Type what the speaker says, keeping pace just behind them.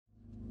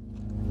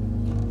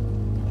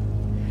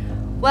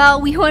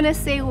Well, we want to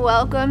say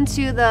welcome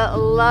to the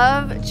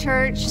Love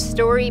Church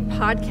Story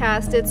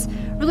podcast. It's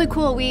really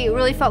cool. We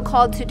really felt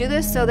called to do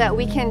this so that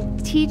we can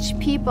teach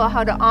people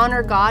how to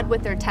honor God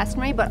with their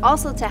testimony, but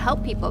also to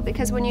help people,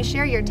 because when you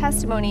share your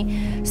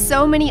testimony,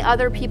 so many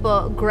other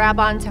people grab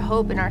on to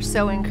hope and are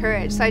so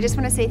encouraged. So I just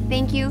want to say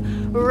thank you,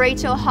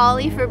 Rachel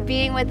Hawley, for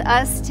being with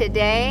us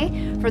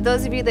today. For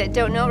those of you that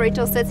don't know,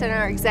 Rachel sits in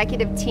our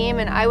executive team,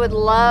 and I would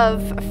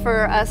love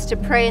for us to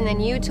pray and then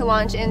you to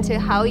launch into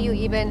how you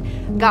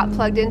even got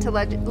plugged into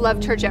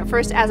Love Church at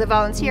first as a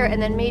volunteer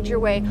and then made your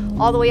way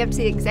all the way up to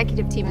the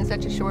executive team in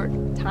such a short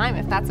time,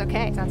 if that's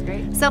okay. Sounds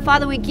great. So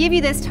Father, we give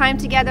you this time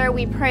together.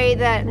 We pray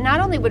that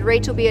not only would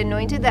Rachel be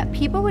anointed, that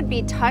people would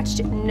be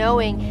touched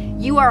knowing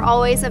you are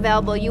always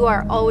available, you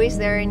are always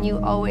there, and you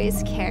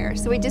always care.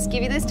 So we just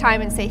give you this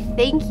time and say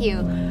thank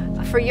you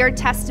for your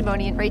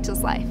testimony in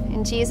Rachel's life.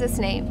 In Jesus'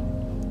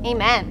 name,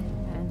 amen.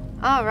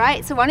 All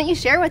right, so why don't you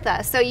share with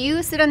us? So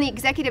you sit on the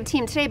executive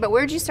team today, but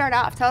where did you start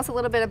off? Tell us a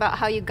little bit about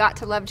how you got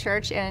to Love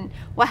Church and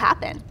what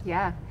happened.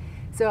 Yeah,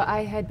 so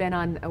I had been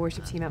on a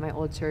worship team at my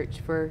old church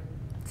for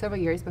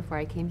several years before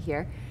I came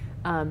here.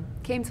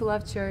 Came to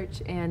Love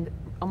Church, and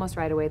almost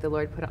right away the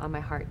Lord put it on my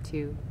heart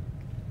to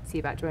see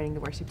about joining the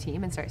worship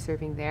team and start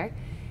serving there.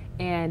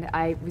 And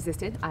I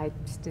resisted. I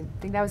just didn't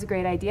think that was a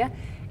great idea.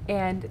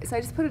 And so I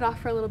just put it off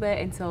for a little bit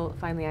until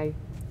finally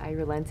I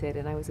relented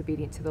and I was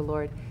obedient to the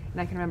Lord. And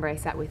I can remember I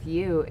sat with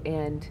you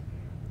and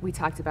we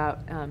talked about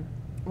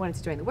wanted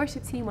to join the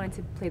worship team, wanted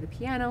to play the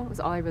piano. It was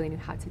all I really knew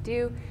how to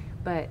do.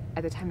 But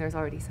at the time there was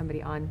already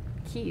somebody on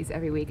keys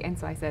every week. And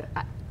so I said,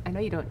 I know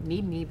you don't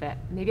need me, but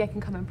maybe I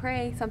can come and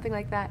pray, something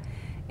like that.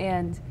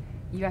 And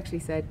you actually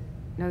said,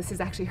 no, this is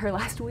actually her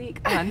last week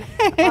on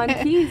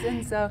keys.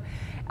 And so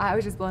I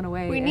was just blown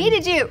away. We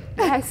needed you.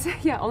 Yes,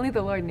 yeah, only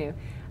the Lord knew.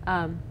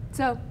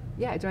 So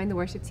yeah, I joined the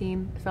worship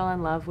team, fell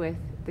in love with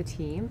the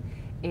team,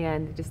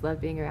 and just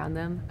loved being around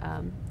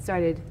them.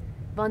 Started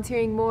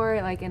volunteering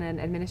more, like in an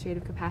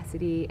administrative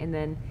capacity, and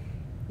then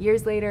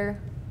years later,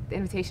 the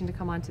invitation to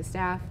come on to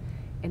staff,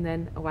 and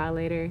then a while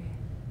later,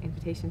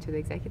 invitation to the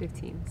executive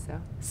team.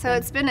 So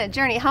it's been a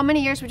journey. How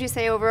many years would you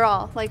say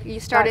overall? Like you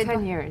started? About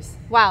 10 years.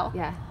 Wow.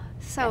 Yeah.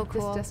 So yeah,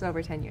 cool. Just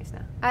over 10 years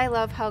now. I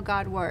love how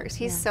God works.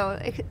 He's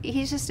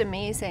just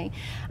amazing.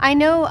 I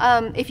know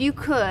if you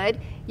could,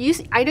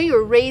 I know you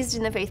were raised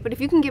in the faith, but if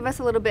you can give us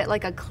a little bit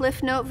like a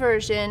Cliff Note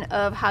version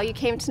of how you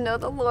came to know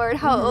the Lord,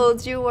 how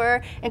old you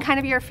were, and kind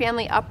of your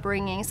family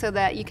upbringing so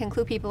that you can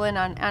clue people in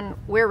on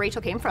where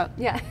Rachel came from.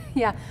 Yeah,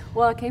 yeah.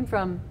 Well, I came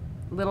from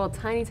a little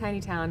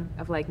tiny town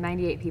of like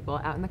 98 people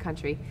out in the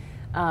country.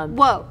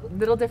 Whoa.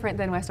 Little different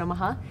than West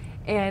Omaha.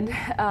 And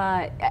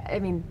I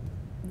mean,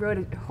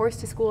 rode a horse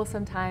to school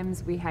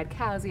sometimes. We had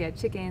cows, we had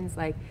chickens.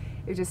 Like,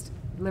 it was just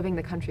living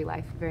the country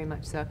life very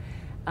much. So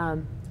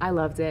I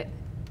loved it.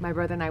 My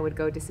brother and I would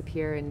go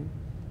disappear and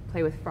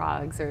play with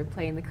frogs or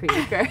play in the creek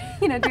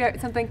or do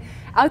something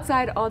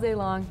outside all day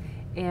long.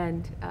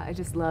 And I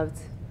just loved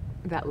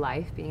that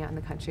life, being out in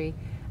the country.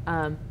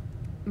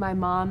 My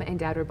mom and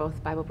dad were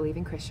both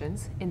Bible-believing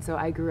Christians, and so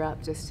I grew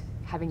up just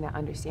having that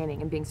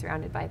understanding and being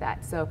surrounded by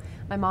that. So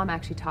my mom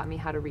actually taught me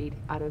how to read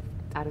out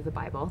of the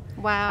Bible.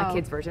 Wow. A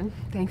kid's version,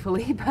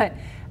 thankfully. But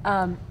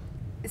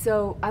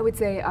so I would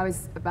say I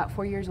was about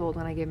 4 years old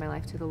when I gave my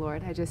life to the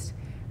Lord. I just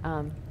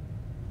found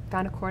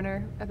a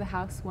corner of the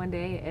house one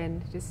day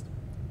and just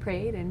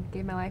prayed and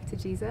gave my life to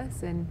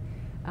Jesus, and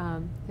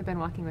have been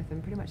walking with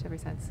him pretty much ever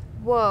since.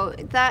 Whoa,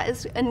 that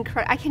is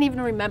incredible. I can't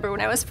even remember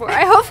when I was 4.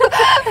 I hope.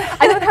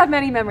 I don't have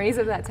many memories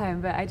of that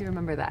time, but I do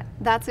remember that.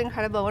 That's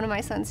incredible. One of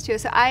my sons too.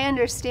 So I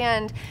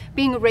understand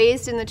being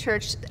raised in the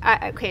church.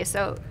 Okay,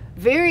 so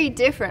very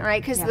different,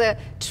 right? Because the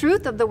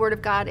truth of the Word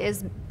of God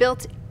is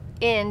built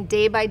in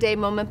day by day,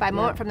 moment by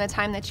moment from the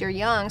time that you're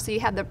young. So you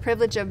have the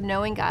privilege of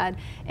knowing God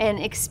and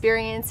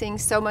experiencing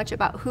so much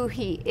about who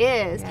He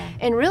is. Yeah.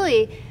 And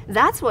really,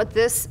 that's what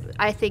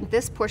I think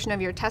this portion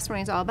of your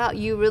testimony is all about.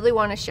 You really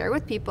want to share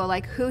with people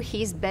like who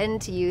He's been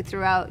to you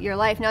throughout your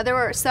life. Now, there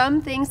were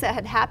some things that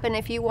had happened.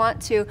 If you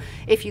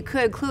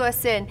could, clue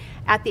us in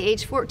at the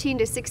age 14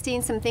 to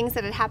 16, some things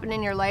that had happened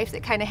in your life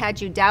that kind of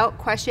had you doubt,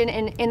 question,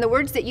 and the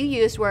words that you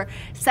used were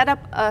set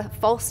up a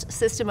false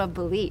system of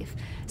belief.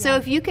 So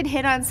if you could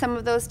hit on some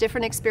of those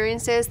different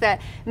experiences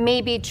that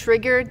maybe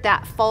triggered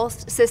that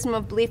false system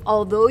of belief,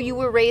 although you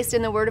were raised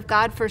in the Word of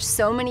God for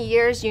so many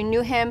years, you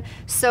knew Him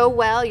so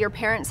well, your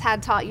parents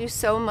had taught you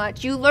so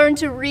much, you learned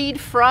to read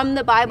from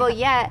the Bible,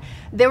 yet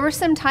there were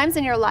some times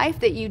in your life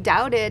that you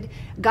doubted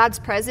God's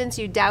presence,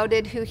 you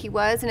doubted who He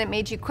was, and it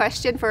made you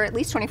question for at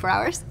least 24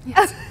 hours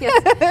yes.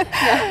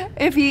 Yeah.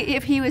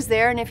 if he was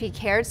there and if He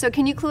cared. So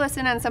can you clue us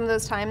in on some of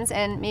those times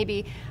and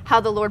maybe how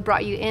the Lord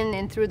brought you in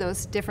and through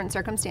those different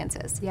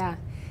circumstances? Yeah.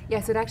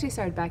 So it actually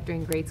started back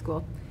during grade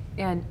school.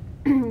 And,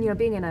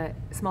 being in a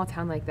small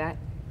town like that,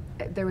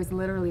 there was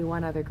literally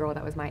one other girl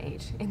that was my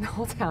age in the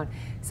whole town.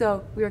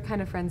 So we were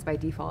kind of friends by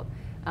default.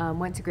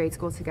 Went to grade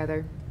school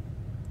together,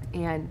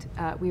 and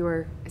we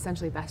were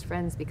essentially best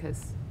friends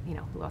because,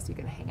 who else are you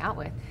going to hang out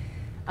with?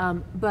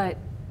 But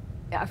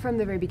from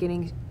the very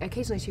beginning,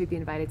 occasionally she would be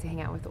invited to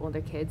hang out with the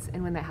older kids,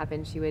 and when that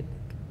happened, she would,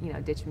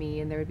 ditch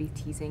me, and there would be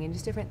teasing and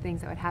just different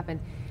things that would happen.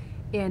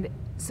 And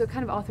so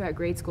kind of all throughout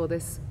grade school,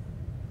 this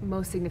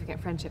most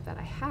significant friendship that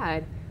I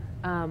had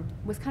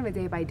was kind of a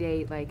day by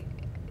day, like,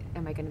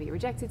 am I going to be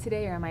rejected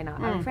today, or am I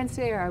not? Are we friends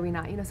today, or are we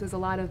not? So it was a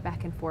lot of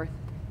back and forth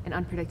and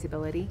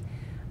unpredictability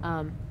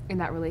in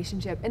that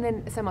relationship. And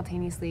then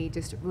simultaneously,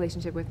 just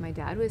relationship with my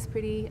dad was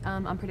pretty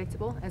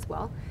unpredictable as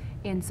well.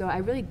 And so I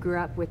really grew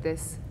up with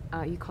this,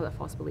 you call it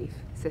false belief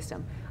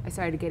system. I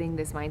started getting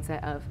this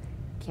mindset of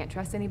can't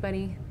trust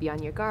anybody, be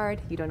on your guard,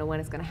 you don't know when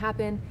it's going to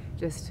happen,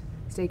 just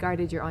stay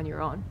guarded, you're on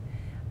your own.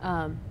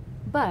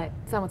 But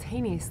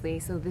simultaneously,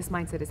 so this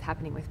mindset is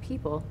happening with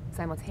people,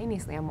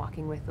 simultaneously I'm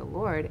walking with the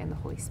Lord and the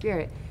Holy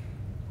Spirit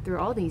through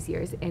all these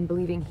years and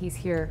believing He's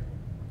here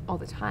all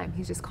the time.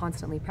 He's just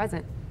constantly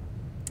present.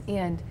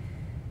 And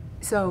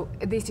so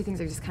these two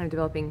things are just kind of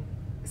developing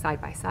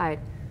side by side.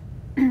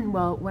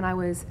 Well, when I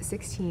was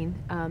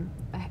 16,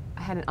 I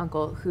had an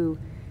uncle who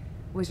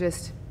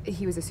was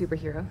he was a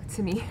superhero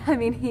to me. I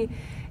mean,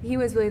 he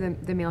was really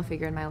the male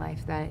figure in my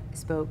life that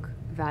spoke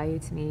value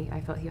to me. I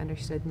felt he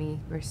understood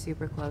me. We were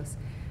super close.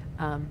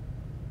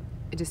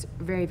 Just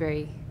very,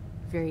 very,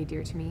 very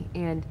dear to me.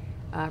 And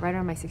right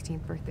around my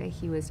 16th birthday,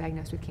 he was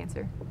diagnosed with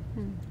cancer.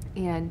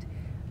 And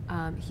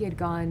he had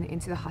gone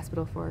into the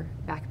hospital for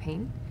back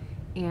pain.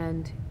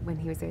 And when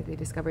he was there, they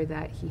discovered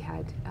that he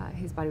had,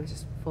 his body was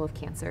just full of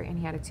cancer, and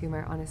he had a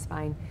tumor on his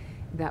spine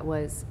that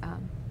was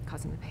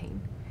causing the pain.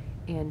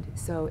 And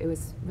so it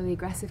was really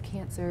aggressive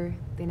cancer.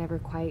 They never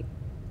quite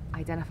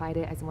identified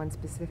it as one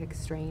specific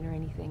strain or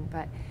anything,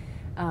 but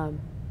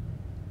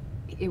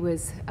it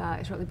was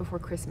shortly before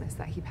Christmas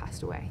that he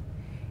passed away.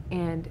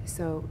 And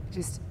so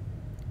just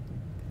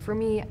for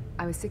me,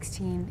 I was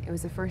 16. It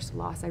was the first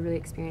loss I really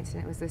experienced,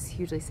 and it was this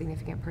hugely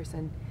significant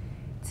person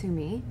to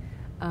me.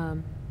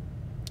 And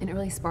it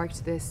really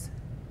sparked this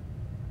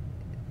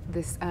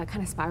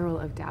kind of spiral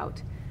of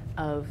doubt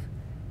of,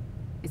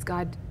 is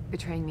God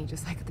betraying me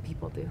just like the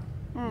people do?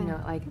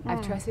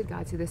 I've trusted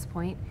God to this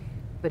point,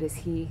 but is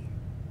he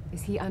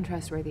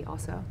untrustworthy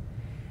also?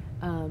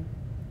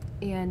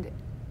 And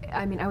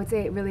I mean, I would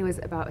say it really was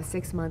about a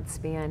 6-month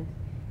span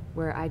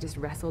where I just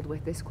wrestled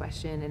with this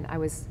question, and I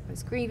was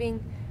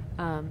grieving,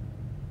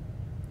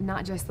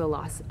 not just the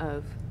loss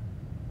of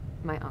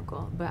my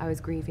uncle, but I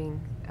was grieving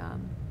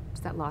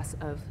just that loss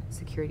of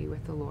security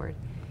with the Lord.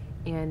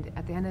 And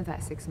at the end of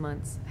that 6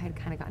 months, I had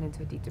kind of gotten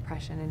into a deep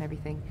depression and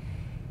everything.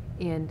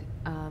 And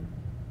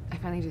I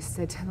finally just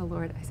said to the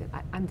Lord, I said,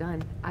 I'm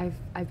done.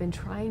 I've been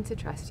trying to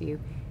trust you,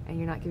 and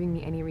you're not giving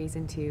me any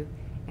reason to,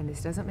 and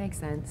this doesn't make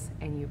sense,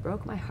 and you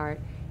broke my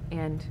heart,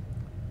 and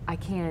I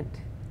can't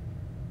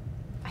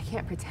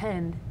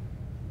pretend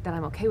that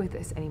I'm okay with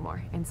this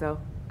anymore, and so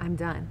I'm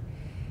done.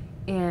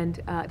 And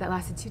that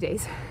lasted 2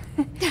 days.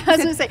 I was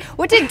going to say,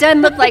 what did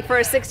done look like for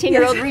a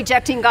 16-year-old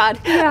rejecting God?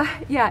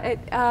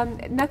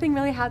 Nothing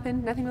really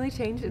happened. Nothing really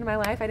changed in my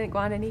life. I didn't go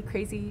on any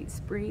crazy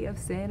spree of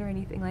sin or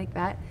anything like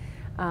that.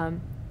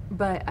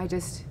 But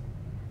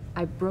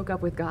I broke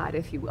up with God,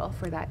 if you will,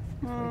 for that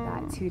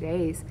 2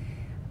 days.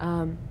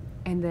 And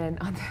then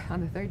on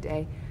the third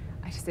day,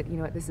 I just said, you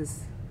know what, this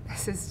is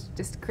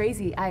just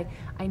crazy. I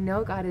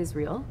know God is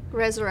real.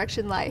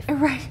 Resurrection life.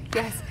 Right,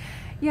 yes.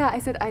 Yeah, I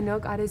said, I know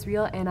God is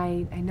real, and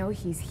I know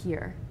He's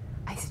here.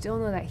 I still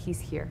know that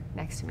He's here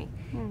next to me.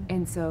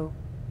 And so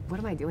what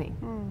am I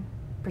doing?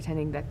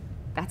 Pretending that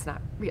that's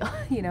not real,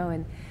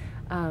 And,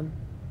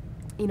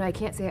 I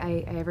can't say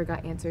I ever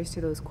got answers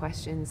to those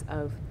questions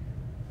of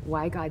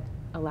why God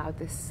allowed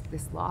this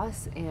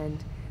loss,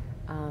 and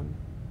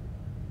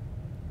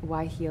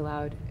why He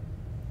allowed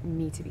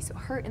me to be so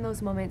hurt in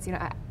those moments.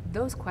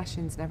 Those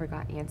questions never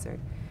got answered.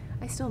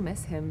 I still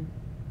miss Him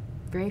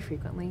very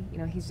frequently.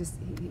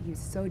 He's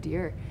so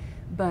dear.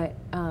 But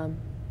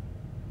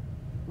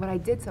what I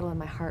did settle in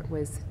my heart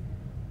was,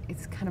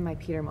 it's kind of my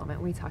Peter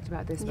moment. We talked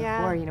about this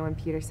before, when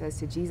Peter says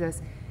to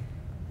Jesus,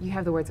 you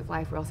have the words of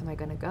life, where else am I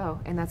going to go?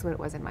 And that's what it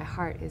was in my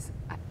heart, is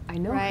I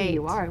know who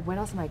you are. What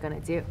else am I going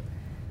to do?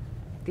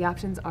 The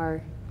options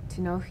are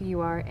to know who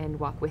you are and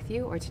walk with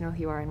you, or to know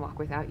who you are and walk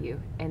without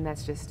you. And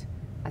that's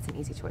an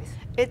easy choice.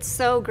 It's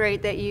so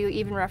great that you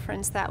even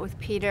referenced that with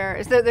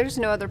Peter. There's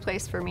no other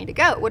place for me to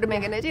go. What am I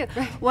going to do?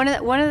 Right.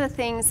 One of the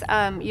things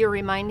you're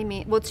reminding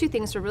me, well, two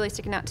things were really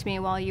sticking out to me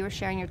while you were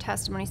sharing your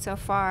testimony so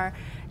far.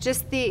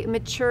 Just the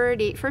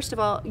maturity. First of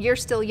all, you're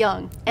still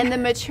young, and the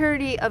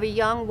maturity of a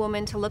young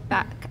woman to look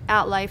back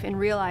at life and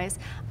realize,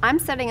 I'm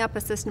setting up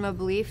a system of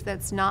belief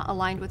that's not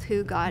aligned with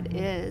who God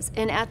is.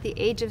 And at the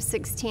age of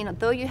 16,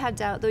 though you had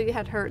doubt, though you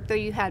had hurt, though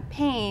you had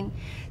pain,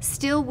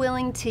 still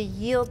willing to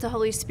yield to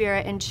Holy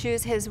Spirit and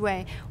choose His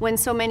way, when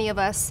so many of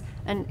us,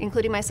 and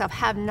including myself,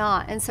 have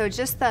not. And so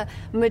just the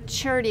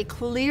maturity,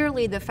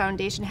 clearly the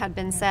foundation had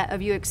been set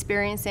of you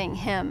experiencing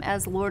Him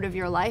as Lord of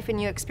your life,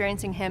 and you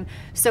experiencing Him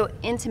so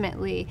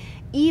intimately,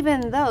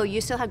 even though you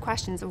still had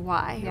questions of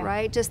why,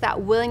 right? Just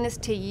that willingness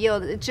to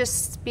yield, it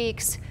just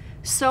speaks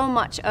so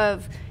much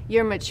of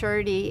your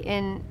maturity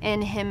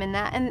in him and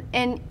that.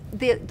 And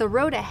the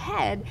road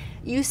ahead,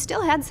 you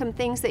still had some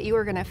things that you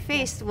were going to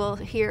face. Yeah. We'll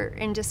hear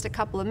in just a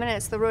couple of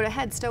minutes. The road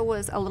ahead still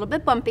was a little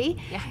bit bumpy.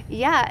 Yeah.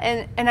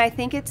 Yeah, and I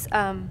think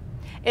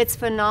it's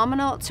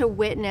phenomenal to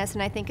witness,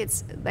 and I think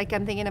it's like,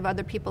 I'm thinking of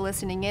other people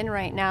listening in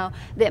right now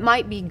that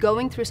might be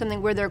going through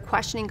something where they're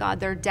questioning God,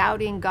 they're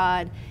doubting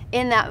God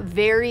in that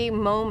very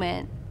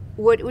moment.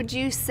 What would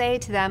you say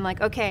to them?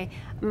 Like, okay,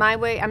 my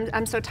way,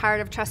 I'm so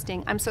tired of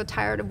trusting. I'm so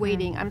tired of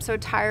waiting. I'm so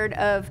tired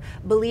of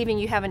believing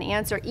you have an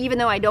answer, even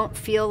though I don't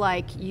feel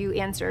like you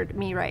answered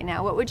me right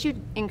now. What would you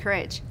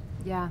encourage?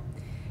 Yeah.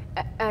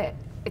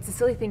 It's a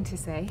silly thing to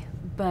say,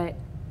 but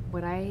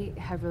what I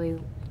have really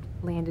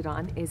landed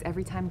on is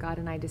every time God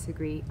and I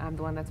disagree, I'm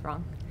the one that's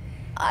wrong.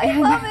 I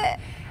love it.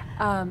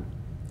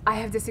 I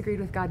have disagreed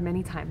with God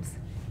many times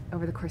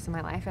over the course of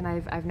my life, and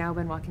I've now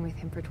been walking with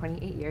him for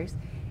 28 years.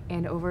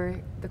 And over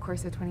the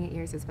course of 28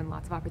 years, there's been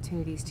lots of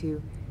opportunities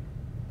to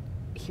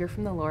hear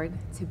from the Lord,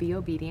 to be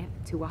obedient,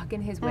 to walk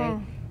in his way,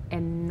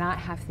 and not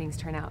have things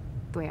turn out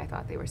the way I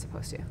thought they were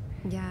supposed to.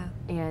 Yeah.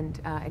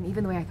 And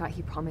even the way I thought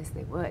he promised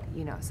they would,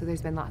 you know. So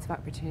there's been lots of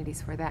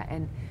opportunities for that.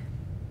 And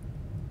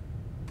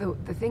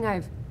the thing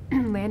I've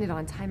landed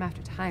on time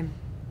after time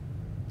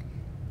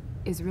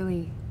is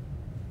really,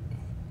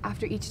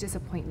 after each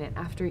disappointment,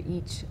 after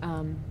each,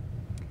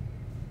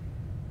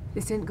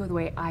 this didn't go the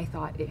way I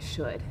thought it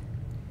should.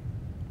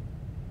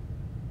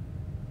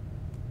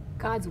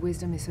 God's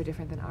wisdom is so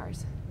different than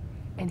ours,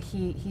 and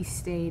he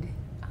stayed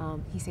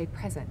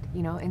present,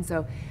 you know. And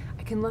so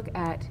I can look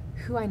at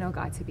who I know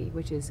God to be,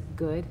 which is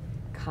good,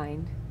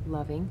 kind,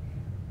 loving,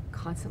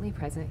 constantly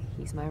present.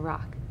 He's my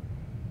rock.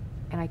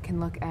 And I can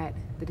look at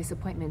the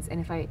disappointments,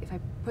 and if I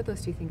put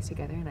those two things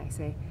together and I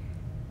say,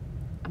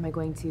 am I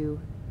going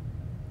to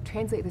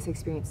translate this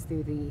experience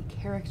through the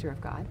character of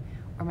God,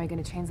 or am I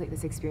going to translate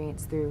this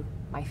experience through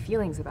my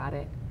feelings about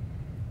it?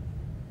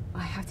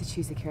 I have to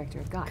choose the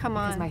character of God. Come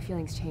on. Because my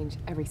feelings change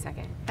every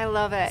second. I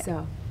love it.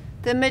 So,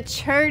 the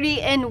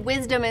maturity and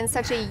wisdom in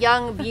such a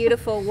young,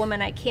 beautiful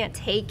woman. I can't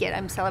take it.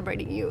 I'm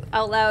celebrating you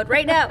out loud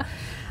right now.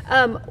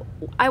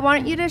 I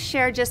want you to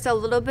share just a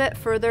little bit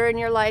further in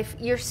your life.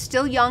 You're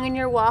still young in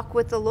your walk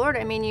with the Lord.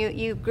 I mean,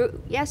 you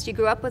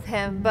grew up with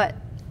him, but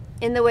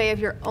in the way of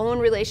your own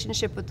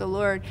relationship with the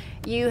Lord,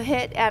 you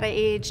hit at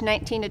age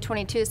 19 to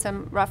 22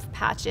 some rough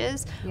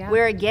patches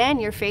where, again,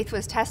 your faith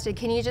was tested.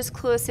 Can you just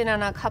clue us in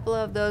on a couple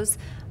of those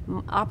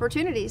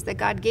opportunities that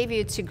God gave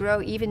you to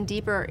grow even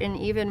deeper and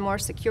even more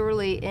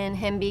securely in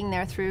him being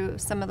there through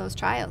some of those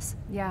trials?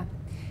 Yeah.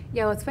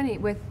 Well, it's funny,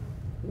 with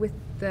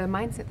the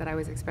mindset that I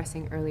was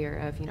expressing earlier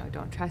of, you know,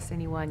 don't trust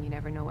anyone, you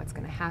never know what's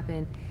going to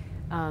happen.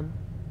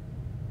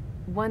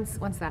 Once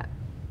that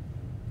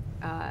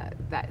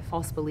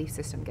false belief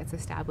system gets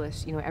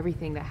established, you know,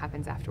 everything that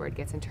happens afterward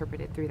gets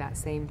interpreted through that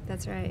same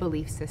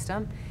belief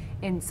system.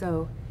 And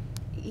so,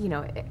 you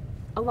know,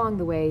 along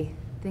the way,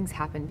 things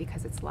happen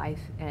because it's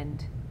life,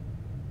 and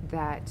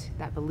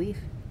that belief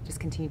just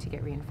continued to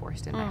get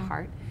reinforced in my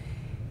heart.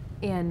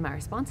 And my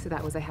response to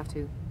that was, I have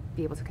to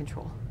be able to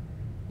control.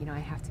 You know, I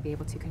have to be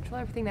able to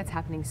control everything that's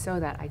happening so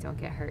that I don't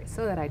get hurt,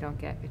 so that I don't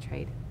get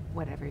betrayed,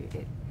 whatever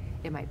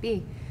it might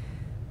be.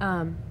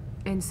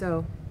 And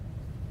so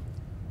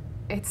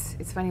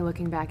it's funny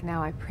looking back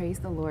now. I praise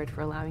the Lord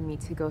for allowing me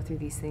to go through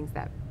these things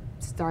that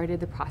started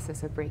the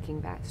process of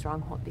breaking that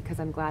stronghold, because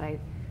I'm glad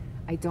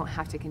I don't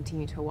have to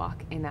continue to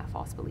walk in that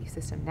false belief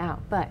system now.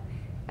 But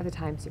at the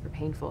time, super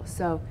painful.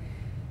 So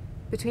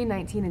between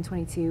 19 and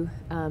 22,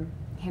 a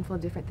handful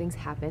of different things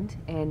happened,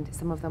 and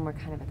some of them were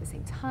kind of at the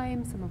same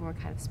time, some of them were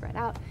kind of spread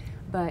out.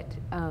 But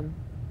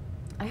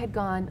I had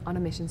gone on a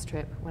missions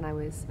trip when I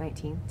was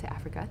 19 to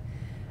Africa,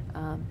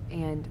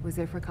 and was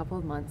there for a couple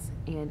of months,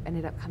 and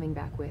ended up coming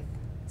back with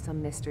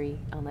some mystery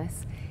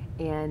illness,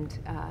 and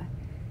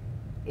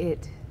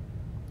it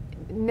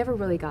never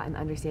really got an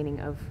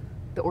understanding of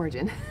the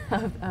origin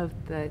of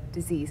the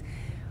disease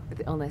or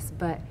the illness,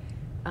 but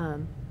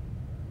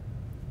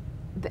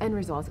the end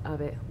result of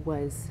it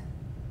was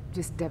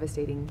just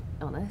devastating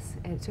illness,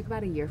 and it took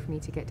about a year for me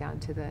to get down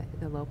to the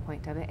low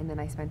point of it, and then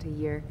I spent a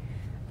year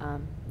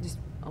just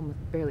almost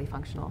barely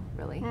functional,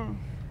 really.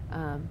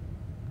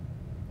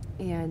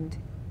 And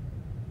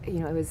you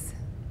know, it was,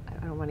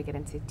 I don't want to get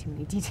into too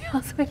many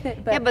details with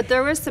it, but but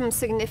there was some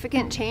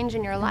significant change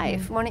in your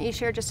life. Why don't you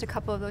share just a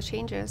couple of those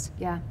changes?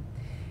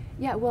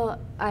 Well,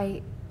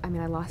 I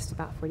mean, I lost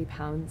about 40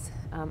 pounds.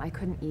 I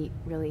couldn't eat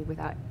really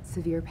without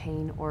severe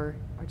pain or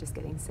just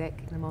getting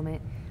sick in a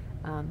moment.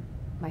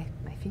 My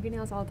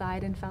fingernails all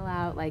died and fell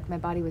out. Like, my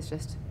body was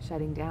just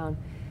shutting down.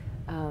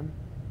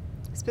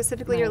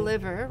 Specifically your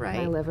liver,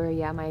 right? My liver,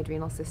 my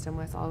adrenal system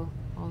was all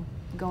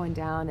going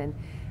down, and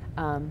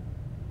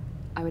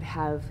I would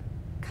have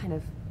kind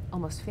of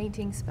almost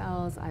fainting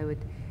spells. I would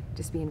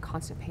just be in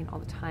constant pain all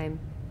the time.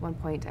 At one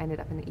point, I ended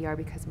up in the ER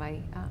because my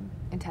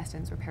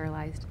intestines were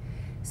paralyzed.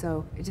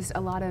 So just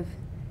a lot of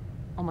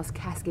almost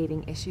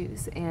cascading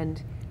issues.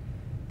 And,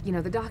 you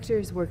know, the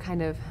doctors were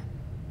kind of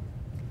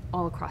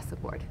all across the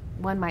board.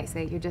 One might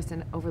say you're just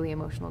an overly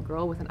emotional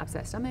girl with an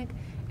upset stomach,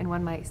 and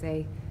one might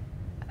say,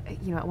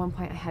 at one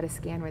point I had a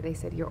scan where they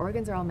said your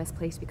organs are all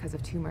misplaced because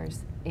of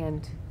tumors,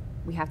 and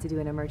we have to do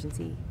an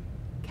emergency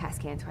CAT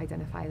scan to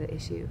identify the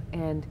issue.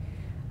 And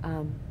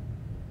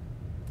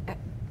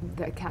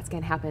the CAT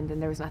scan happened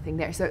and there was nothing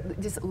there. So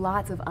just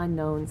lots of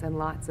unknowns and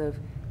lots of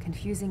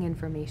confusing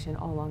information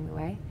all along the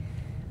way.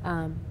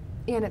 And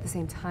at the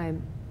same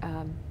time,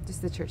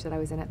 just the church that I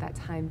was in at that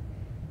time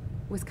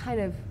was kind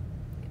of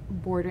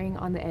bordering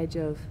on the edge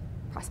of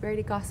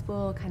prosperity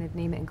gospel, kind of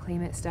name it and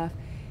claim it stuff.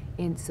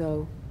 And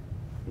so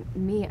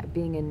me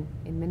being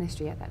in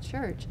ministry at that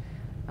church,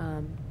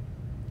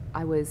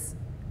 I was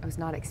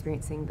not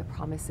experiencing the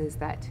promises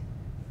that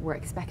were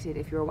expected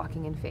if you were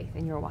walking in faith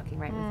and you were walking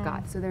right with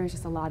God. So there was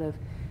just a lot of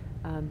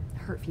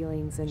hurt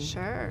feelings and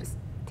just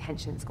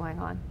tensions going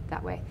on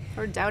that way.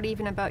 Or doubt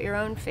even about your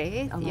own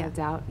faith. A lot of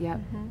doubt,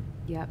 yep.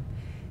 Yep.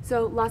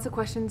 So lots of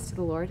questions to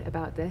the Lord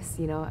about this.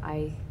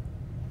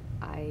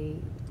 I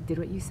did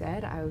what you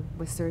said. I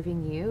was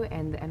serving you,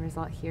 and the end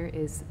result here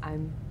is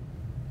I'm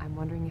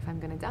wondering if I'm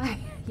going to die.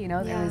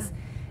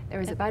 There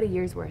was about a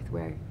year's worth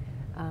where,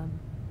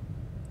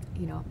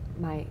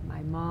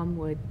 my mom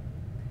would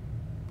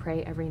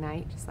pray every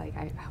night, just like,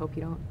 I hope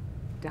you don't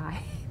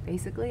die,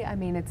 basically. I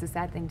mean, it's a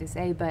sad thing to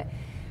say, but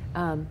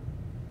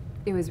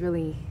it was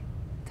really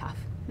tough,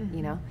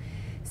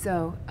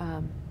 So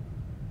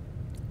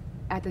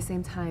at the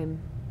same time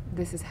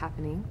this is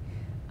happening,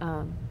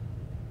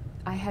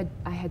 I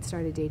had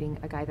started dating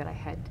a guy that I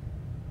had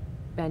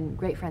been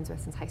great friends with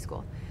since high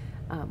school.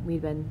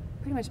 We'd been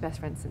pretty much best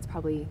friends since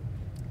probably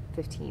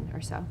 15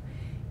 or so,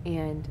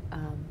 and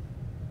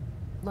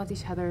loved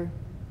each other,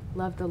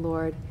 loved the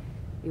Lord.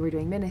 We were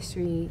doing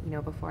ministry,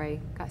 before I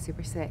got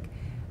super sick.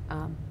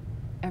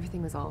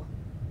 Everything was all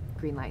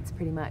green lights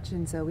pretty much,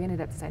 and so we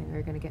ended up deciding we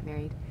were going to get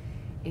married,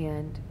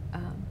 and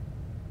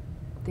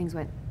things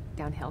went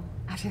downhill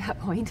after that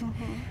point.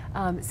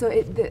 So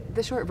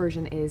the short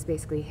version is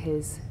basically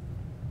his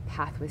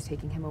path was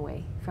taking him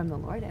away from the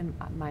Lord, and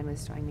mine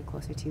was drawing me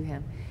closer to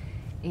him.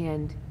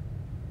 And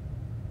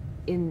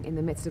in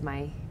the midst of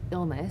my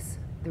illness,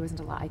 there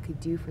wasn't a lot I could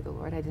do for the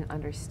Lord. I didn't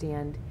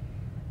understand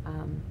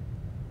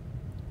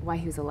why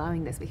he was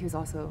allowing this, but he was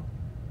also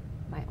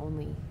my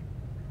only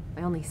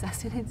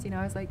sustenance.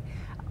 I was like,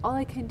 all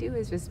I can do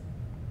is just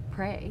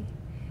pray.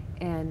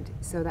 And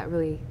so that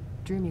really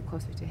drew me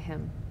closer to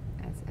him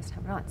as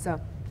time went on.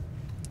 So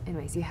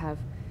anyways, you have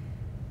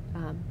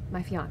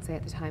my fiance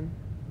at the time,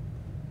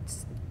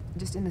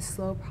 just in the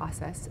slow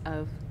process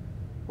of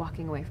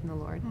walking away from the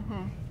Lord,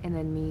 and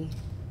then me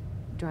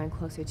drawing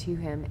closer to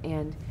him.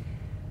 And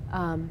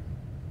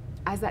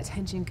as that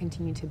tension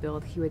continued to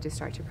build, he would just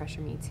start to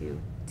pressure me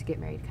to get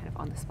married kind of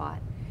on the spot.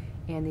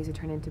 And these would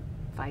turn into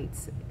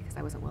fights because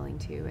I wasn't willing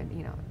to. And,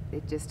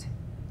 it just,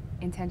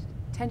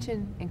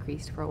 tension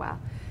increased for a while.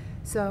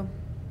 So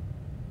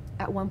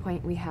at one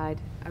point we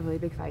had a really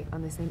big fight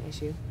on the same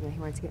issue. He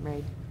wanted to get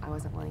married. I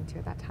wasn't willing to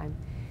at that time.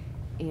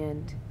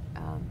 And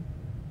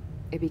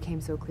it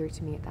became so clear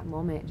to me at that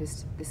moment,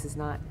 just this is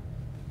not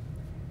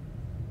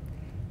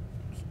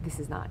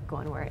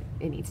going where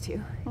it needs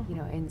to,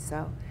 and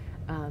so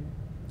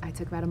I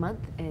took about a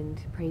month and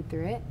prayed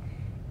through it,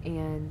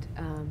 and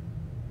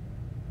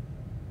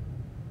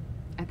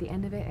at the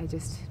end of it,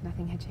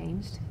 nothing had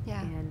changed,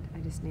 and I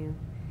just knew,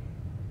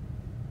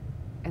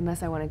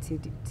 unless I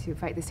wanted to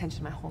fight this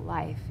tension my whole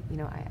life,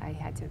 I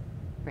had to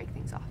break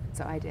things off.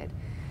 So I did,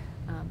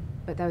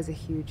 but that was a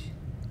huge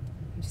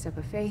step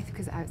of faith,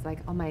 because I was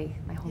like, my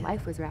whole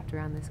life was wrapped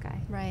around this guy.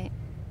 Right.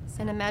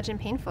 And imagine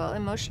painful,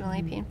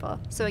 emotionally painful.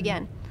 So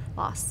again,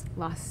 loss,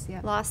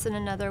 yeah. Loss in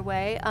another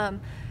way.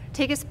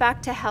 Take us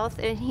back to health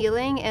and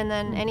healing, and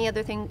then any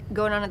other thing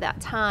going on at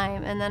that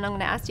time, and then I'm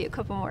going to ask you a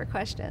couple more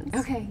questions.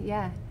 Okay,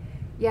 yeah.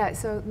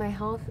 So my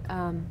health,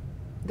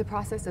 the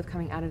process of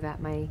coming out of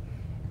that, my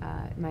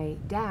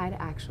dad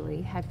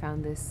actually had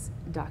found this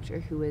doctor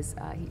who was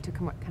he took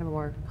kind of a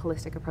more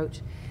holistic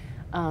approach,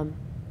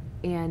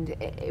 and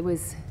it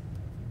was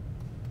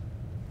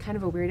kind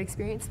of a weird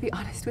experience, to be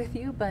honest with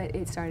you, but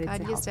it started to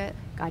help.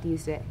 God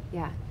used it.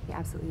 Yeah, he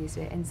absolutely used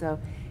it. And so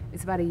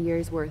it's about a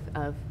year's worth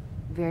of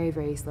very,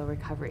 very slow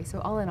recovery. So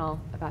all in all,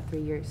 about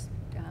 3 years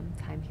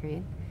time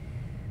period.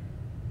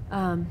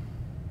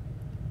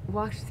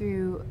 Walked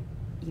through,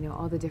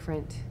 all the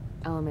different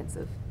elements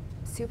of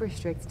super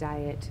strict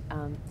diet,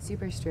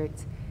 super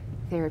strict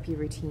therapy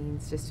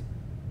routines. Just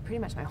pretty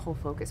much my whole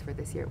focus for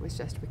this year was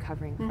just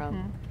recovering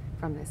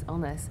from this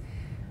illness.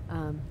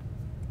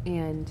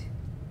 And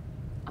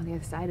on the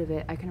other side of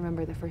it, I can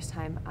remember the first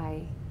time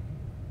I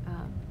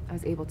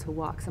was able to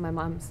walk. So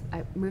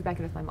I moved back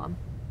in with my mom,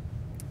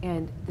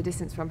 and the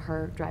distance from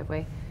her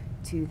driveway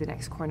to the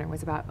next corner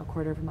was about a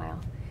quarter of a mile.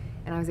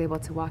 And I was able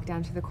to walk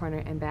down to the corner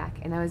and back,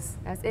 and that's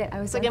it.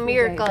 I was like a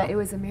miracle. It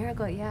was a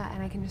miracle, yeah.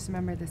 And I can just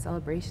remember the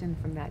celebration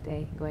from that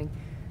day, going,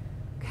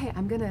 okay,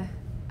 I'm gonna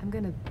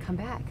come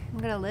back. I'm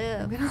gonna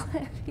live.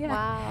 Yeah.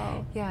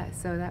 Wow. Yeah.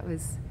 So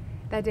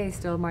that day is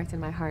still marked in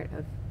my heart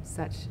of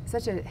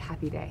such a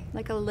happy day.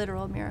 Like a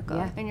literal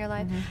miracle in your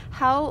life. Mm-hmm.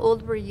 How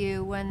old were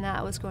you when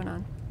that was going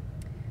on?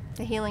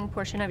 The healing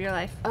portion of your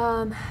life?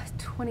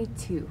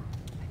 22,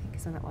 I think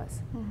is when that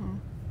was. Mm-hmm.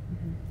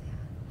 Mm-hmm.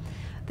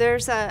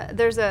 There's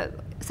a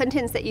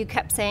sentence that you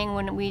kept saying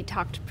when we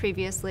talked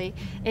previously,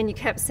 and you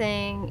kept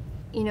saying,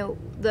 you know,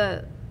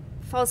 the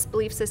false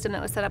belief system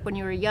that was set up when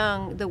you were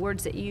young, the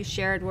words that you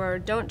shared were,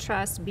 don't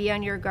trust, be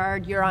on your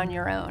guard, you're on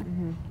your own.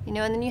 Mm-hmm. You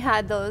know, and then you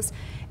had those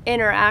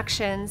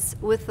interactions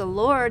with the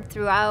Lord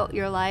throughout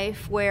your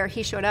life where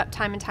he showed up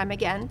time and time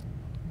again.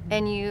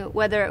 And you,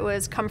 whether it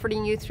was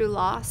comforting you through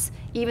loss,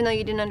 even though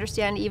you didn't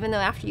understand, even though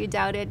after you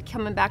doubted,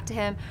 coming back to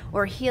him,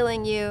 or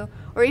healing you,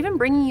 or even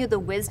bringing you the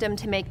wisdom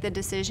to make the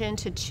decision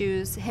to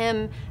choose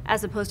him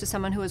as opposed to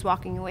someone who was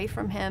walking away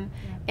from him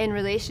in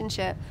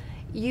relationship.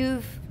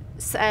 You've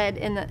said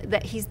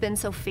that he's been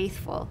so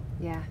faithful.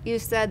 Yeah. You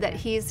said that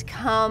he's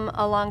come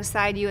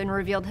alongside you and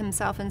revealed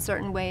himself in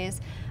certain ways,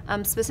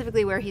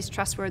 specifically where he's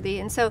trustworthy.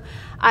 And so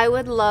I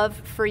would love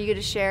for you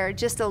to share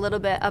just a little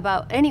bit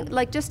about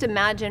just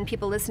imagine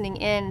people listening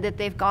in that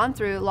they've gone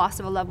through loss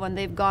of a loved one.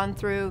 They've gone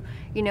through,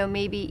 you know,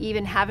 maybe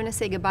even having to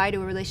say goodbye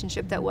to a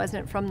relationship that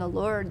wasn't from the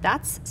Lord.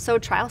 That's so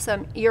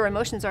trialsome. Your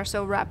emotions are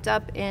so wrapped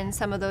up in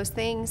some of those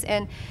things.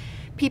 And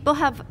people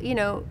have, you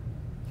know,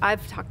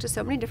 I've talked to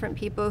so many different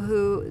people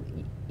who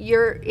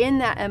you're in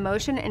that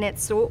emotion and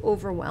it's so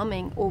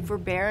overwhelming,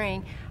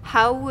 overbearing.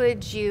 How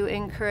would you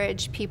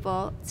encourage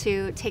people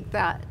to take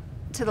that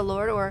to the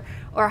Lord,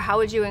 or how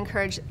would you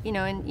encourage, you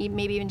know, and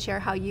maybe even share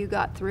how you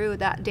got through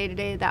that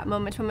day-to-day, that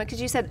moment to moment? Because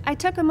you said, I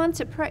took a month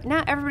to pray.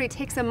 Not everybody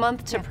takes a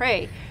month to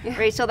pray. Yeah.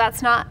 Rachel,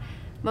 that's not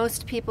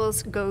most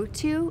people's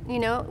go-to. You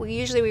know,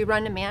 we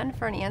run to man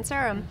for an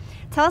answer.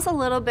 Tell us a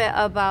little bit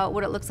about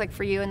what it looks like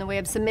for you in the way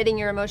of submitting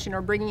your emotion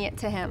or bringing it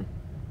to him.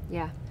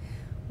 Yeah.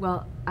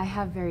 Well, I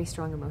have very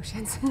strong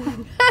emotions.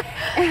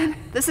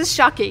 This is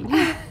shocking.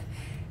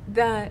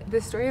 The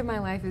story of my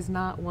life is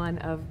not one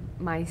of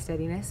my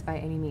steadiness by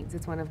any means.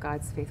 It's one of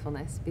God's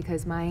faithfulness,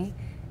 because my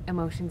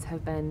emotions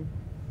have been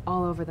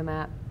all over the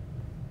map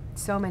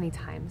so many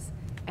times,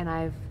 and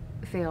I've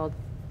failed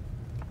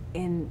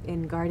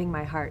in guarding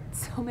my heart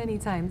so many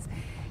times,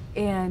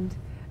 and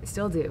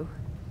still do.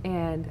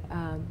 And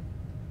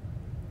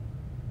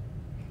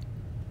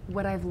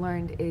what I've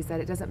learned is that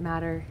it doesn't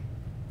matter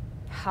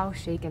how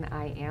shaken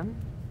I am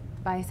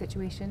by a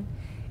situation.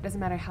 It doesn't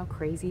matter how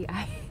crazy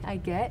I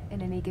get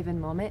in any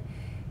given moment.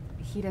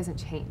 He doesn't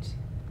change.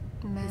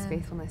 Amen. His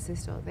faithfulness is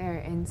still there.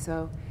 And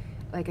so,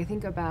 like, I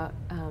think about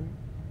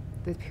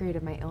the period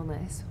of my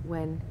illness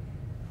when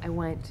I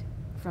went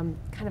from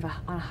kind of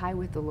on a high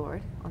with the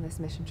Lord on this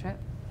mission trip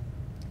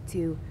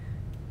to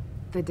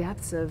the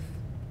depths of,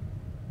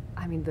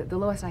 I mean, the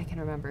lowest I can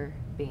remember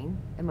being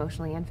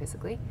emotionally and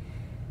physically.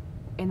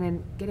 And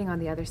then getting on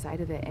the other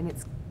side of it, and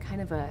it's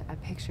kind of a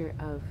picture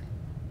of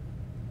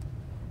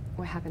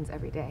what happens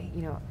every day.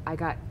 You know, I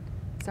got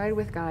started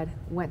with God,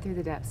 went through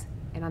the depths,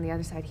 and on the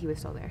other side, he was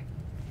still there.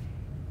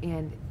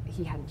 And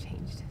he hadn't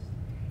changed.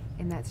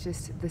 And that's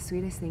just the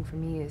sweetest thing for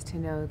me, is to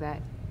know that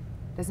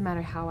it doesn't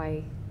matter how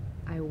I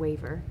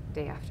waver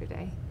day after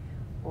day,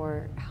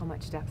 or how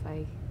much depth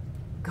I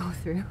go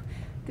through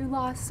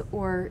loss,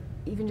 or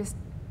even just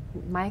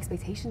my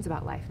expectations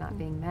about life not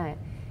being met,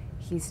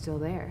 he's still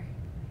there.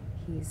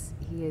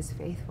 He is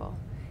faithful,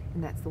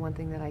 and that's the one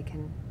thing that I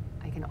can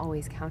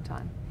always count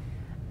on.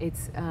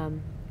 It's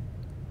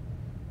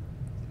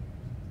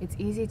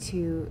easy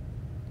to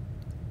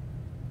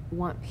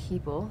want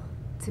people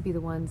to be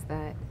the ones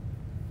that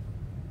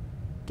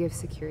give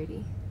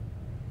security,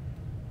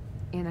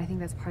 and I think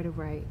that's part of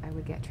where I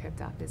would get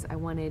tripped up. Is I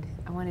wanted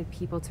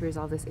people to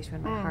resolve this issue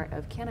in my heart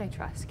of, can I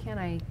trust? Can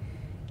I,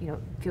 you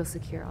know, feel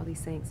secure? All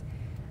these things,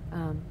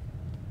 and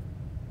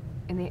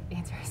the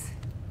answer is,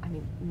 I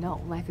mean,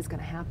 no, life is going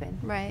to happen.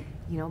 Right.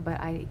 You know,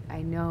 but I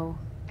know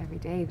every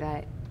day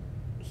that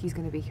he's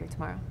going to be here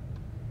tomorrow.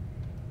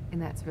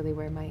 And that's really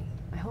where my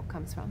hope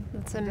comes from.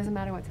 It doesn't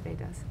matter what today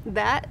does.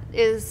 That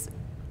is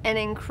an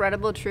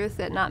incredible truth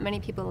that not many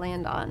people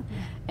land on.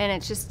 Yeah.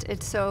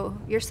 And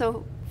you're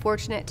so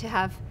fortunate to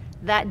have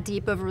that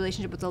deep of a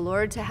relationship with the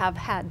Lord, to have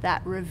had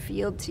that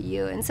revealed to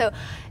you. And so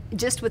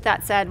just with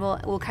that said,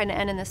 we'll kind of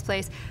end in this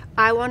place.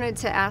 I wanted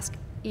to ask,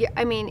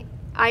 I mean,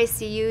 I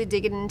see you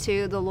digging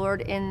into the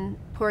Lord and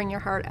pouring your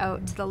heart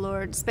out to the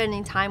Lord,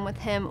 spending time with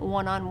him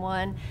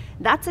one-on-one.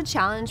 That's a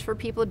challenge for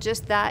people,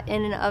 just that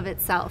in and of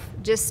itself,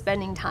 just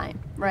spending time,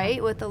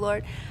 right, with the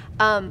Lord.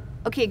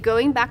 Okay,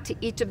 going back to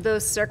each of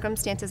those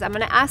circumstances, I'm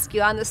going to ask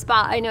you on the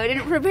spot. I know I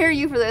didn't prepare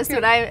you for this,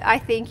 but I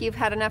think you've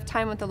had enough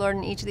time with the Lord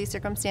in each of these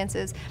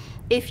circumstances.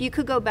 If you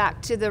could go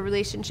back to the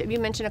relationship, you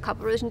mentioned a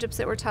couple relationships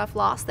that were tough,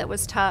 loss that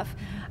was tough.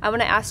 I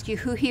want to ask you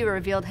who he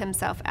revealed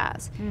himself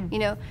as. You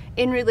know,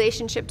 in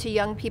relationship to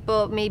young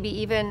people, maybe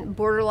even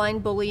borderline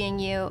bullying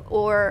you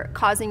or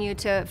causing you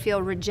to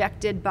feel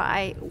rejected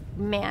by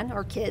man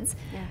or kids.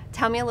 Yeah.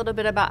 Tell me a little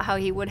bit about how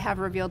he would have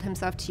revealed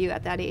himself to you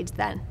at that age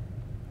then.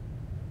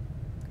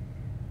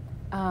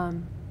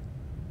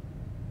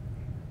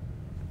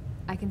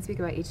 I can speak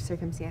about each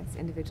circumstance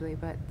individually,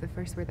 but the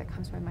first word that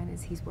comes to my mind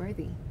is he's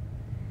worthy.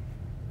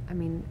 I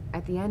mean,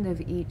 at the end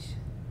of each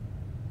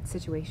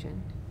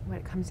situation, what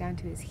it comes down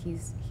to is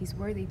he's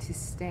worthy to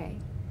stay.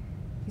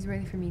 He's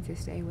worthy for me to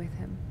stay with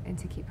him and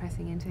to keep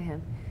pressing into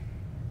him.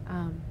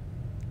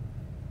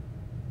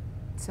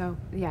 So,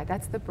 yeah,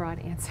 that's the broad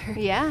answer.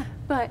 Yeah.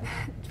 But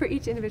for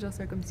each individual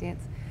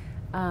circumstance,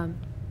 I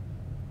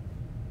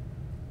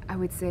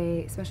would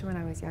say, especially when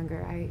I was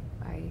younger, I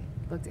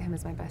looked at him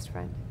as my best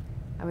friend.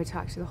 I would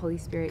talk to the Holy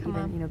Spirit,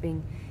 even,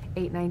 being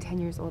 8, 9, 10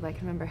 years old. I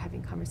can remember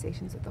having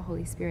conversations with the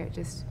Holy Spirit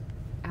just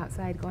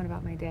outside, going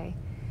about my day.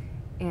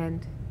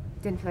 And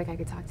didn't feel like I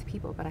could talk to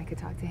people, but I could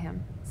talk to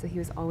him. So he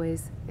was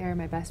always there,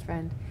 my best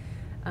friend.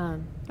 I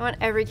want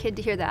every kid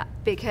to hear that,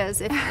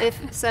 because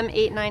if some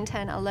 8, 9,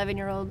 10,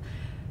 11-year-old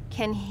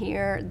can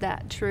hear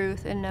that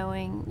truth and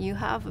knowing you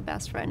have a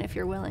best friend if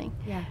you're willing.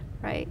 Yeah.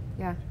 Right?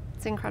 Yeah.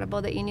 It's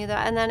incredible that you knew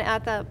that. And then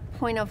at the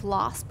point of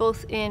loss,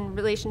 both in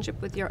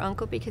relationship with your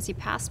uncle because he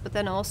passed, but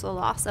then also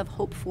loss of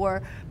hope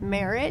for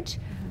marriage,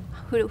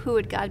 who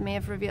would God may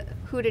have revealed,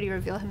 who did he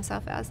reveal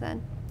himself as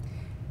then?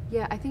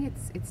 Yeah, I think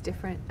it's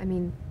different. I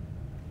mean,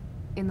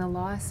 in the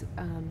loss,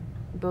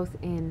 both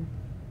in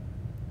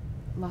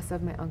loss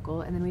of my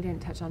uncle, and then we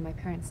didn't touch on my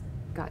parents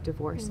got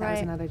divorced. That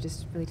was another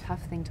just really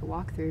tough thing to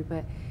walk through.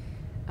 But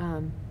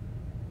I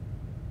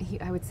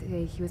would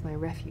say he was my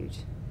refuge,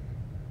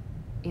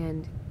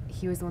 and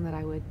he was the one that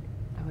I would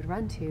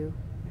run to.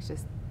 It's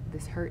just,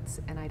 this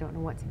hurts, and I don't know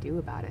what to do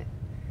about it.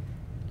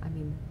 I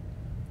mean,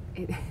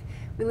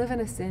 we live in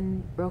a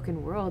sin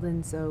broken world,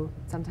 and so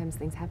sometimes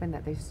things happen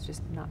that there's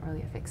just not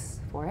really a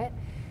fix for it.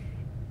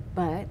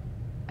 But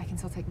I can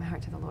still take my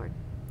heart to the Lord.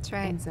 That's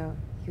right. And so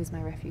he was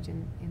my refuge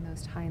in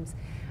those times.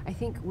 I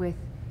think with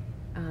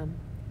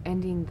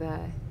ending the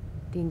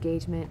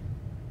engagement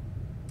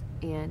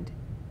and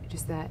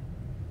just that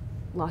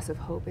loss of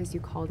hope, as you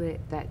called it,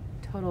 that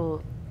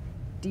total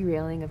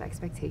derailing of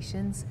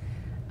expectations,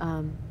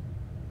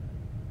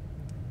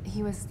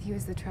 he was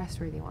the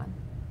trustworthy one.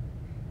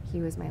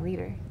 He was my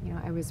leader.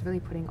 I was really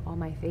putting all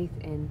my faith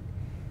in,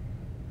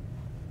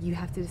 you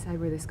have to decide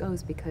where this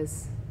goes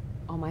because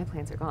all my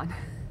plans are gone.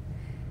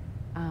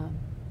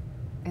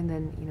 And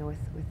then,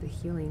 with the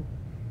healing,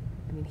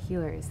 I mean,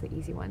 healer is the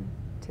easy one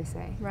to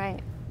say. Right.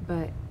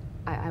 But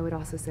I would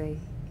also say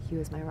he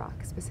was my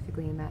rock,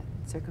 specifically in that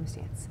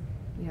circumstance.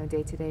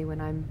 Day to day when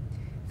I'm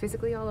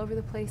physically all over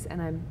the place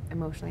and I'm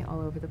emotionally all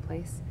over the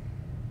place.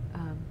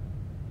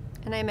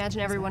 And I imagine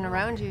everyone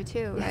around you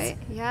too, right?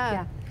 Yes.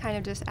 Yeah. Kind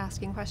of just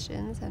asking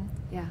questions. And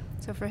yeah.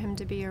 So for him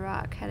to be your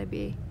rock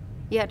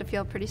you had to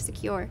feel pretty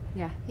secure.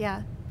 Yeah.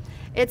 Yeah.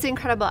 It's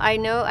incredible. I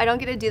know I don't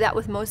get to do that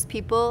with most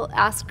people,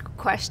 ask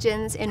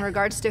questions in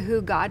regards to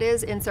who God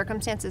is in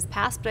circumstances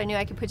past, but I knew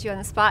I could put you on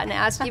the spot and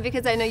ask you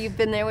because I know you've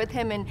been there with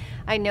him, and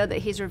I know that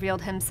he's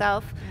revealed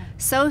himself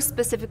so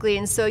specifically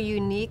and so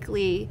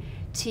uniquely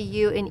to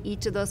you in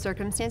each of those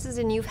circumstances,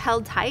 and you've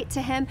held tight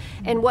to him.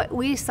 And what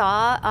we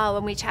saw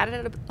when we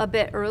chatted a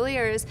bit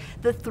earlier is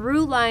the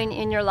through line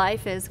in your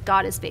life is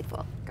God is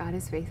faithful. God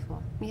is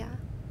faithful. Yeah.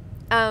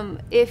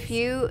 If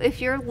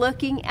you're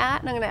looking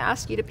at, and I'm going to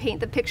ask you to paint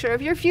the picture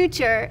of your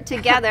future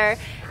together,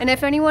 and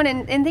if anyone,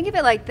 and think of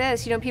it like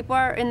this, people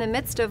are in the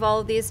midst of all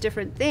of these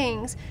different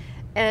things,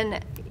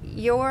 and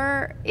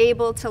you're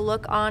able to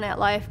look on at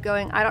life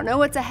going, I don't know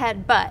what's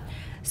ahead, but,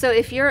 so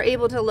if you're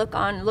able to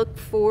look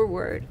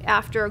forward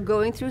after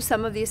going through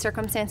some of these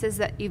circumstances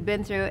that you've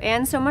been through,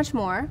 and so much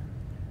more,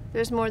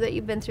 there's more that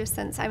you've been through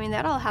since,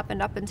 that all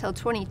happened up until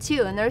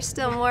 22, and there's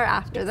still more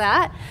after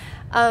that.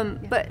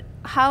 But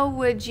how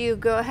would you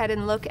go ahead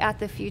and look at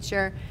the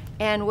future,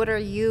 and what are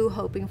you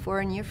hoping for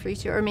in your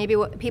future? Or maybe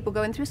what people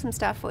going through some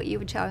stuff, what you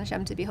would challenge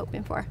them to be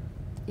hoping for?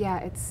 Yeah,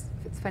 it's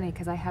funny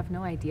because I have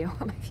no idea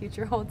what my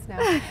future holds now.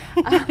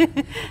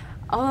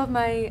 All of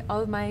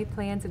my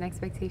plans and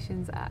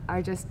expectations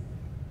are just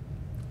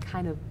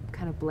kind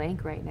of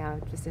blank right now,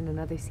 just in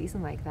another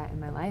season like that in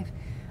my life.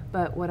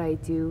 But what I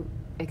do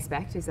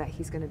expect is that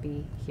he's going to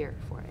be here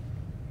for it,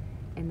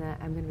 and that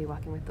I'm going to be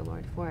walking with the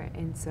Lord for it.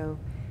 And so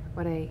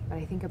what I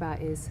think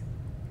about is,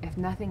 if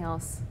nothing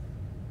else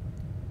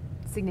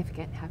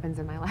significant happens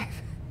in my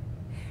life,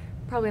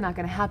 probably not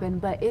going to happen,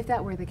 but if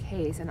that were the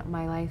case and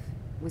my life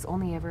was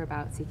only ever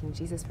about seeking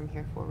Jesus from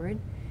here forward,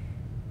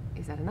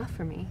 is that enough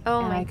for me? Oh,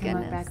 and my I can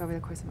goodness. look back over the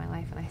course of my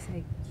life and I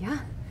say, yeah.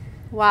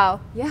 Wow.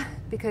 Yeah,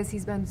 because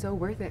he's been so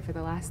worth it for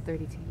the last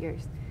 32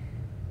 years.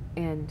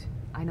 And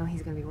I know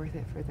he's going to be worth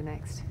it for the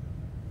next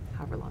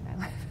however long I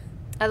live.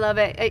 I love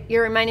it.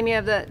 You're reminding me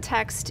of the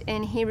text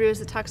in Hebrews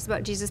that talks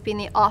about Jesus being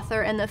the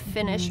author and the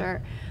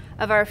finisher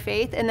of our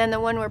faith. And then the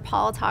one where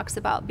Paul talks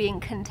about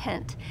being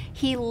content.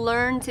 He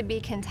learned to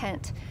be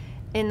content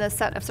in the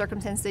set of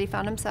circumstances that he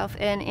found himself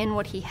in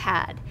what he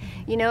had.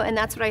 And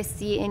that's what I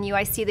see in you.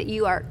 I see that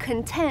you are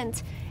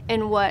content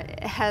in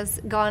what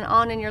has gone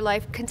on in your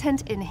life,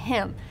 content in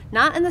him,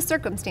 not in the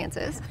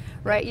circumstances,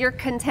 right? You're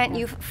content,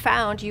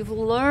 you've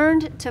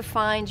learned to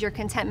find your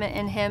contentment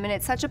in him, and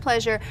it's such a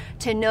pleasure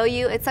to know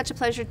you. It's such a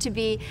pleasure to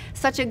be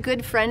such a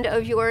good friend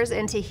of yours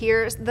and to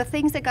hear the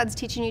things that God's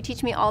teaching you.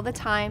 Teach me all the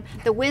time.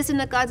 The wisdom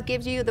that God's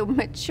gives you, the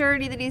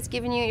maturity that he's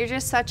given you. You're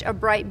just such a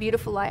bright,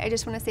 beautiful light. I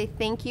just want to say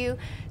thank you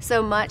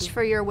so much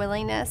for your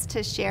willingness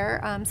to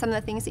share some of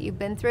the things that you've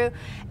been through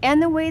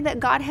and the way that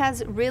God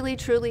has really,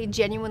 truly,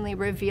 genuinely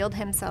revealed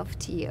himself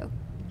to you.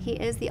 He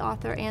is the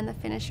author and the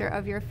finisher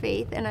of your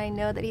faith, and I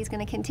know that he's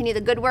going to continue the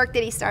good work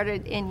that he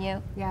started in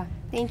you. Yeah.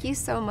 Thank you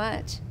so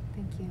much.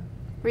 Thank you.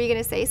 Were you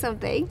going to say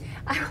something?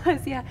 I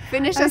was, yeah.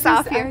 Finish us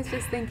off here. I was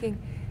just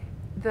thinking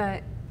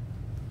that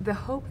the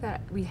hope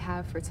that we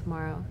have for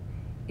tomorrow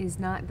is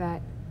not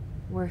that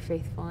we're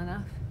faithful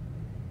enough,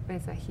 but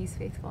it's that he's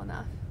faithful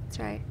enough. That's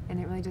right. And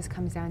it really just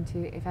comes down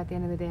to, if at the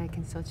end of the day I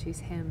can still choose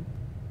him,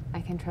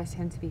 I can trust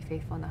him to be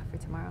faithful enough for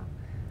tomorrow.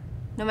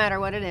 No matter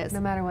what it is. No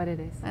matter what it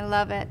is. I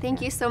love it.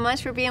 Thank you so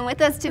much for being with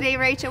us today,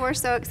 Rachel. We're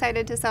so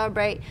excited to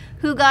celebrate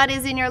who God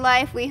is in your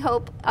life. We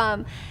hope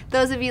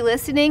those of you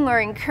listening are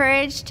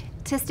encouraged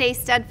to stay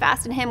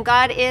steadfast in him.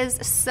 God is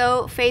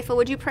so faithful.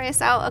 Would you pray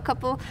us out a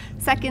couple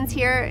seconds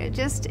here,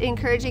 just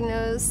encouraging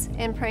those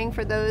and praying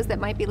for those that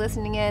might be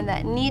listening in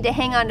that need to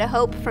hang on to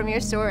hope from your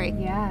story?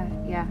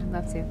 Yeah,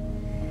 love to.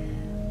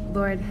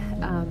 Lord,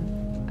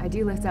 I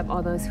do lift up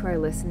all those who are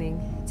listening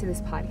to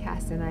this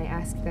podcast, and I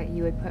ask that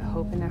you would put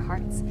hope in their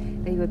hearts,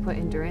 that you would put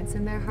endurance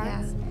in their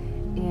hearts,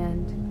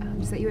 and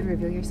just that you would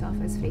reveal yourself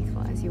as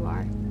faithful as you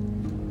are.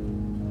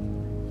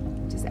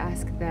 Just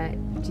ask that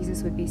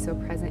Jesus would be so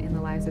present in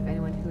the lives of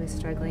anyone who is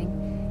struggling,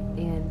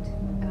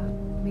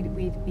 and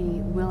we'd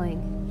be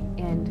willing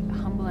and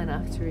humble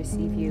enough to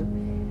receive you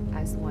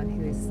as the one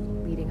who is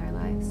leading our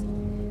lives.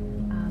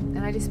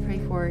 And I just pray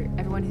for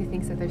everyone who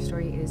thinks that their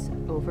story is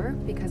over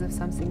because of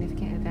some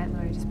significant event.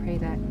 Lord, I just pray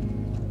that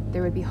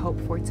there would be hope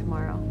for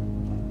tomorrow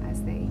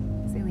as they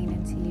lean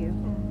into you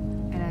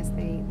and as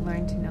they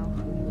learn to know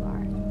who you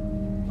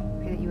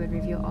are. Pray that you would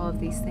reveal all of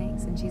these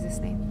things in Jesus'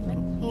 name.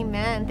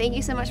 Amen. Thank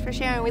you so much for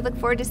sharing. We look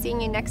forward to seeing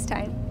you next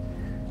time.